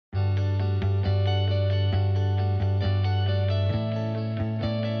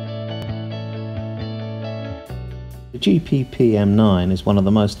GPP M9 is one of the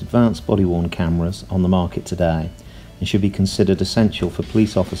most advanced body-worn cameras on the market today and should be considered essential for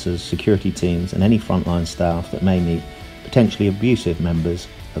police officers, security teams and any frontline staff that may meet potentially abusive members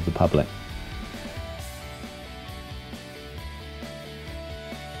of the public.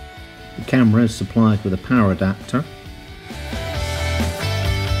 The camera is supplied with a power adapter,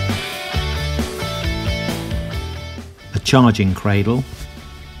 a charging cradle,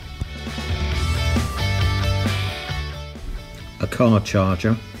 a car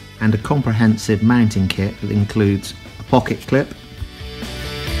charger and a comprehensive mounting kit that includes a pocket clip,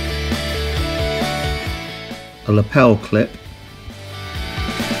 a lapel clip,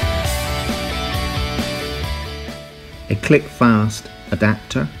 a Klickfast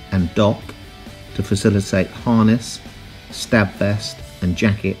adapter and dock to facilitate harness, stab vest and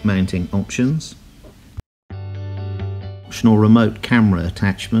jacket mounting options. Optional remote camera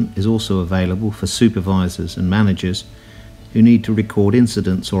attachment is also available for supervisors and managers who need to record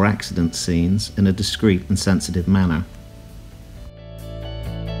incidents or accident scenes in a discreet and sensitive manner.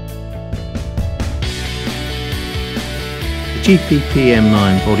 The GPP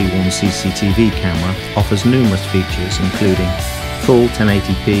M9 Body Worn CCTV camera offers numerous features including full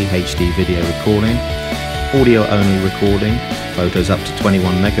 1080p HD video recording, audio only recording, photos up to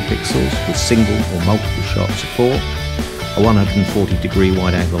 21 megapixels with single or multiple shot support, a 140-degree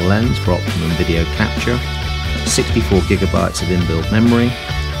wide angle lens for optimum video capture, 64 gigabytes of inbuilt memory,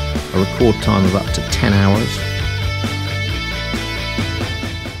 a record time of up to 10 hours,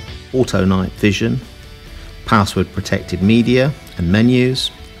 auto night vision, password protected media and menus,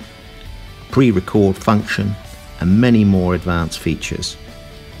 pre-record function and many more advanced features.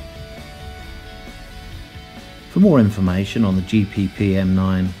 For more information on the GPP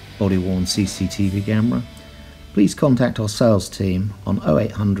M9 Body Worn CCTV camera, please contact our sales team on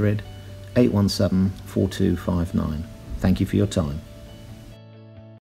 0800 817 4259. Thank you for your time.